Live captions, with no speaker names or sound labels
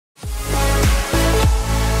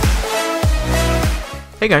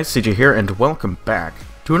Hey guys, CJ here, and welcome back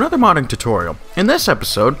to another modding tutorial. In this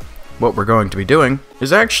episode, what we're going to be doing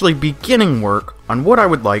is actually beginning work on what I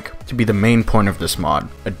would like to be the main point of this mod,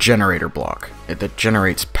 a generator block that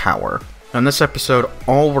generates power. In this episode,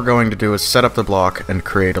 all we're going to do is set up the block and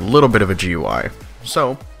create a little bit of a GUI.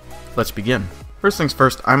 So, let's begin. First things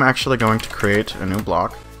first, I'm actually going to create a new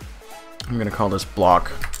block. I'm going to call this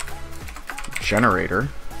block Generator,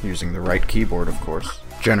 using the right keyboard, of course.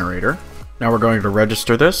 Generator. Now we're going to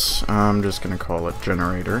register this. I'm just going to call it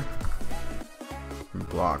Generator.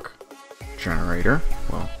 Block Generator.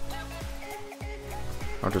 Well,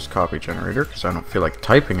 I'll just copy Generator because I don't feel like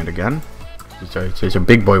typing it again. It's a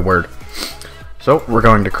big boy word. So we're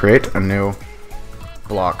going to create a new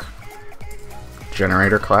block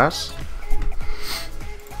Generator class.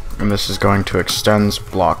 And this is going to extends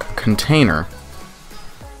block container.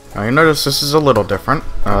 Now you notice this is a little different.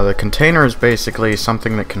 The container is basically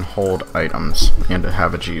something that can hold items and to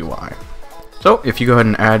have a GUI. So if you go ahead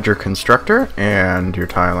and add your constructor and your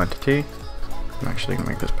tile entity, I'm actually going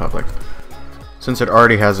to make this public. Since it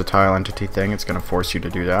already has a tile entity thing, it's going to force you to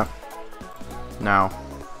do that. Now,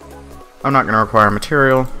 I'm not going to require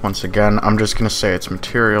material. Once again, I'm just going to say it's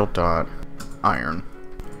material.iron.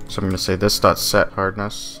 So I'm going to say this.set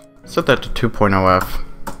hardness. Set that to 2.0f.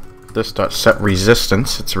 This.set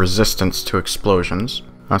resistance, it's resistance to explosions.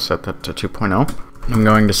 I'll set that to 2.0. I'm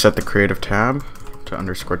going to set the creative tab to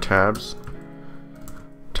 _tabs,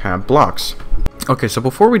 tab blocks. Okay, so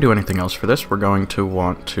before we do anything else for this, we're going to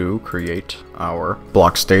want to create our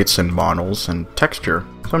block states and models and texture.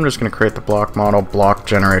 So I'm just going to create the block model block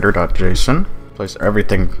generator.json, place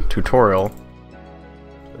everything tutorial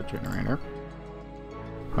to the generator.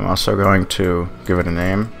 I'm also going to give it a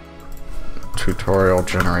name. Tutorial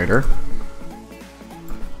generator.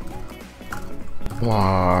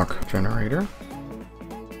 Block generator.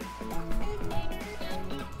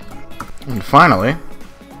 And finally,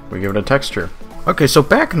 we give it a texture. Okay, so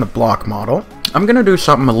back in the block model, I'm going to do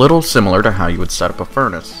something a little similar to how you would set up a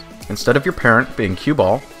furnace. Instead of your parent being cue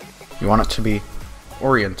ball, you want it to be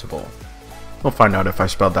orientable. We'll find out if I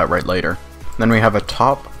spelled that right later. Then we have a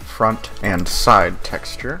top, front, and side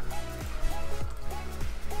texture.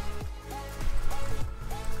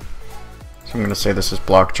 So I'm going to say this is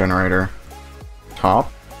block generator,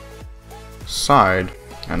 top, side,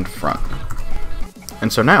 and front.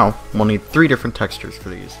 And so now, we'll need 3 different textures for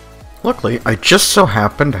these. Luckily, I just so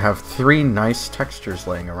happen to have 3 nice textures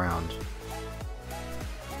laying around.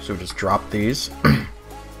 So we just drop these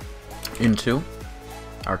into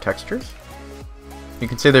our textures. You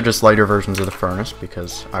can see they're just lighter versions of the furnace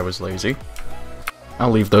because I was lazy.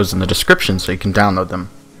 I'll leave those in the description so you can download them.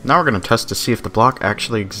 Now we're going to test to see if the block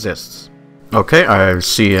actually exists. Okay, I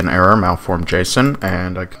see an error, malformed JSON,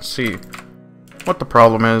 and I can see what the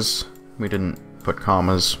problem is. We didn't put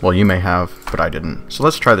commas. Well, you may have, but I didn't. So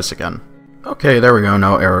let's try this again. Okay, there we go,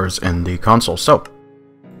 no errors in the console. So,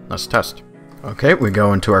 let's test. Okay, we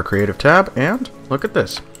go into our creative tab, and look at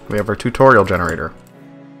this. We have our tutorial generator.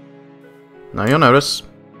 Now you'll notice,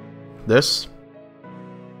 this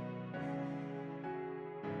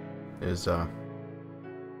is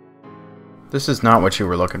not what you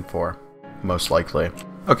were looking for. Most likely.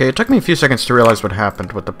 Okay, it took me a few seconds to realize what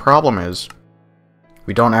happened, but the problem is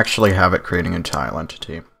we don't actually have it creating a tile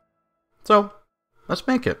entity. So, let's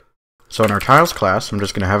make it. So in our tiles class, I'm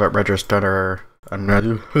just going to have it register a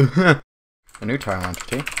new tile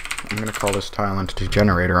entity. I'm going to call this tile entity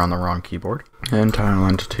generator on the wrong keyboard. And tile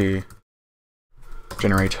entity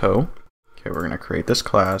generato. Okay, we're going to create this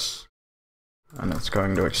class, and it's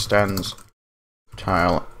going to extend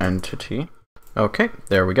tile entity. Okay,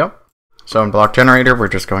 there we go. So in block generator, we're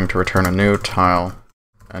just going to return a new tile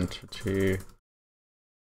entity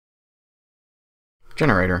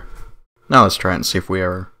generator. Now let's try it and see if we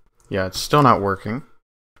ever... Yeah, it's still not working.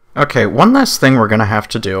 Okay, one last thing we're going to have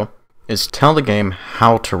to do is tell the game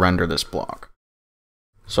how to render this block.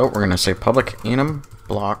 So we're going to say public enum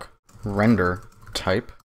block render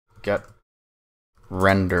type get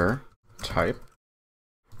render type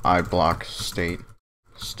iblock state,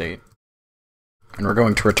 and we're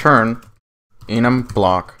going to return enum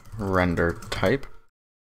block render type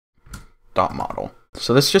dot model.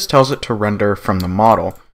 So this just tells it to render from the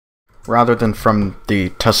model rather than from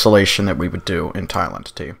the tessellation that we would do in tile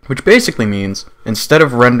entity, which basically means instead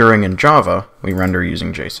of rendering in Java, we render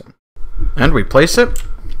using JSON. And we place it,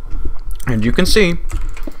 and you can see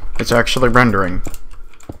it's actually rendering.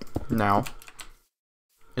 Now,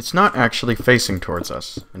 it's not actually facing towards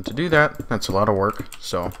us, and to do that, that's a lot of work,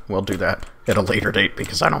 so we'll do that at a later date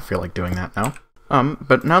because I don't feel like doing that now.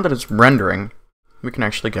 But now that it's rendering, we can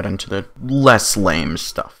actually get into the less lame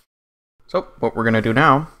stuff. So what we're going to do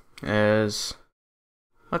now is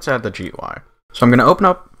let's add the GUI. So I'm going to open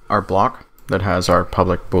up our block that has our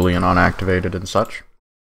public boolean unactivated and such.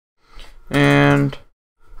 And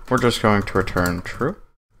we're just going to return true.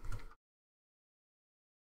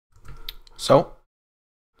 So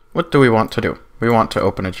what do we want to do? We want to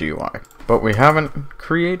open a GUI, but we haven't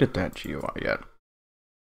created that GUI yet.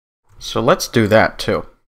 So let's do that too.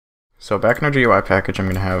 So back in our GUI package, I'm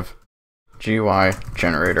going to have Gui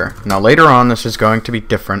Generator. Now later on this is going to be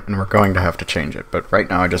different and we're going to have to change it, but right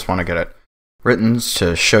now I just want to get it written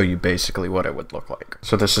to show you basically what it would look like.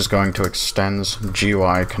 So this is going to extends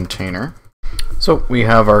GUI container. So we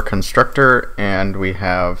have our constructor and we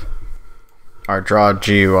have our draw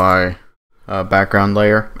GUI background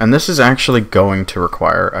layer, and this is actually going to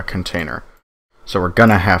require a container. So we're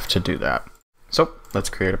gonna have to do that. So let's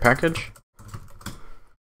create a package.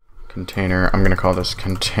 Container, I'm going to call this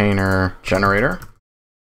container generator.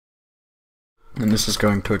 And this is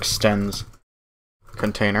going to extends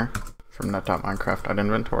container from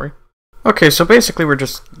net.minecraft.inventory. Okay, so basically we're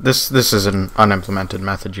just, this is an unimplemented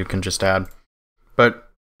method you can just add. But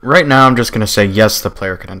right now I'm just going to say yes, the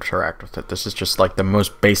player can interact with it. This is just like the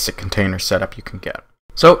most basic container setup you can get.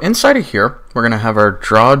 So inside of here, we're going to have our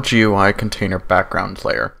draw GUI container background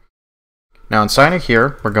layer. Now inside of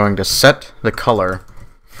here, we're going to set the color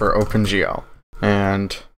for OpenGL,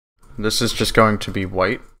 and this is just going to be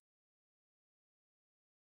white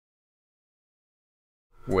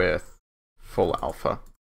with full alpha.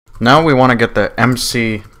 Now we want to get the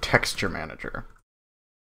MC texture manager.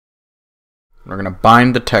 We're going to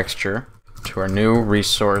bind the texture to our new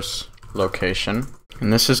resource location,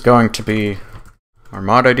 and this is going to be our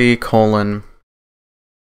mod ID :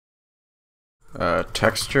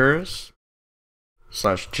 textures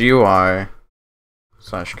 / GUI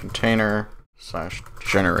 / container /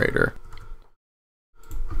 generator.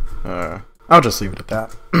 I'll just leave it at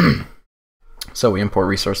that. So we import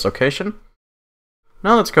resource location.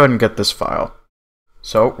 Now let's go ahead and get this file.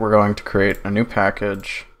 So we're going to create a new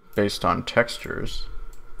package based on textures.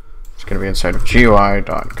 It's going to be inside of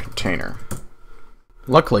GUI.container.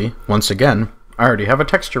 Luckily, once again, I already have a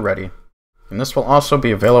texture ready, and this will also be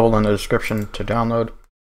available in the description to download.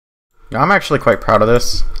 Now I'm actually quite proud of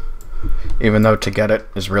this, even though to get it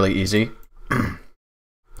is really easy.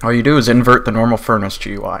 All you do is invert the normal furnace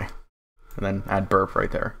GUI, and then add burp right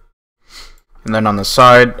there. And then on the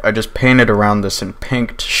side, I just painted around this in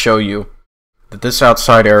pink to show you that this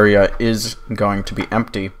outside area is going to be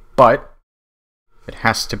empty, but it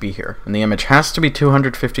has to be here. And the image has to be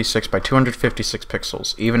 256 by 256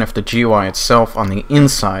 pixels, even if the GUI itself on the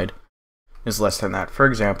inside is less than that. For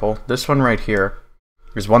example, this one right here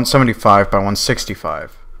is 175 by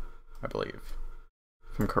 165, I believe,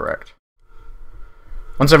 if I'm correct.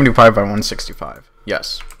 175 by 165,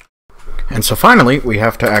 yes. And so finally, we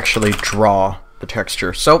have to actually draw the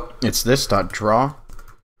texture. So it's this.draw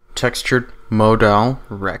textured modal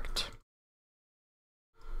rect.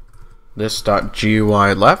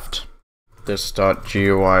 This.GUI left.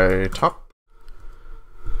 This.GUI top.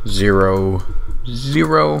 0,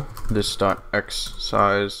 0. This.x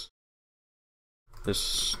size.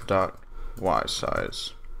 This.y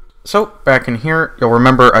size. So back in here, you'll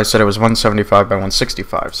remember I said it was 175 by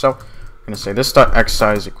 165. So I'm going to say this.x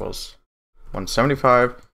size equals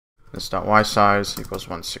 175. This.y size equals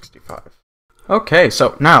 165. Okay,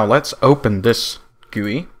 so now let's open this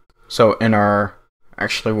GUI. So in our,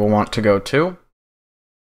 actually we'll want to go to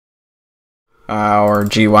our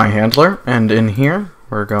GUI handler, and in here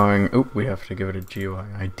we're going, we have to give it a GUI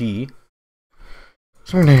ID.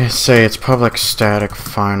 So I'm going to say it's public static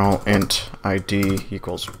final int ID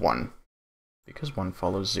equals 1, because 1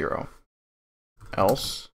 follows 0.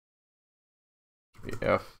 Else,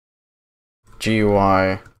 if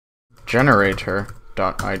GUI generator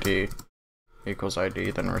dot ID equals ID,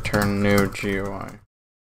 then return new GUI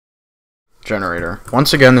generator.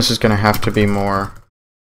 Once again, this is going to have to be more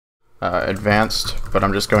advanced, but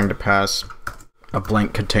I'm just going to pass a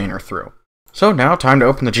blank container through. So now time to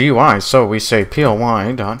open the GUI. So we say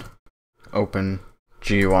ply dot open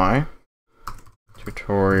GUI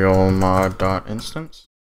tutorial mod dot instance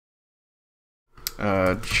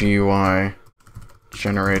GUI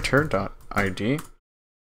generator dot ID.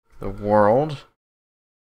 The world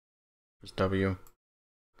is W,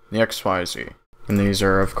 the XYZ. And these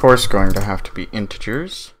are, of course, going to have to be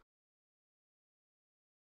integers.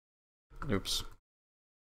 Oops.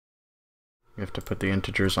 You have to put the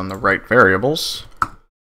integers on the right variables.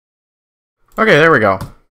 Okay, there we go.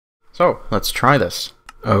 So, let's try this.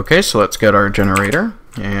 Okay, so let's get our generator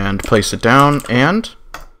and place it down, and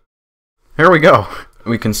here we go.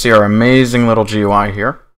 We can see our amazing little GUI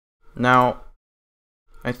here. Now,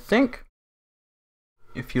 I think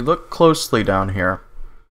if you look closely down here,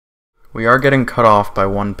 we are getting cut off by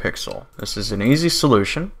 1 pixel. This is an easy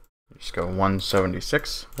solution. Just go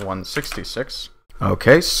 176, 166.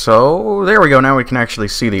 Okay, so there we go. Now we can actually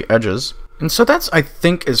see the edges. And so that's, I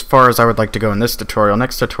think, as far as I would like to go in this tutorial.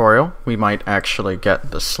 Next tutorial, we might actually get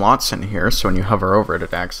the slots in here, so when you hover over it,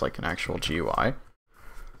 it acts like an actual GUI.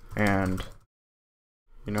 And,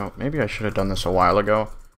 you know, maybe I should have done this a while ago.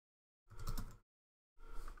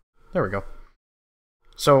 There we go.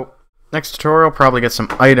 So, next tutorial, probably get some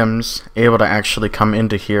items able to actually come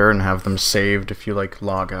into here and have them saved if you, like,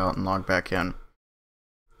 log out and log back in.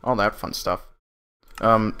 All that fun stuff.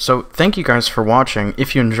 So thank you guys for watching.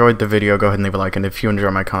 If you enjoyed the video, go ahead and leave a like, and if you enjoy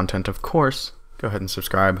my content, of course, go ahead and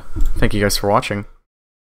subscribe. Thank you guys for watching.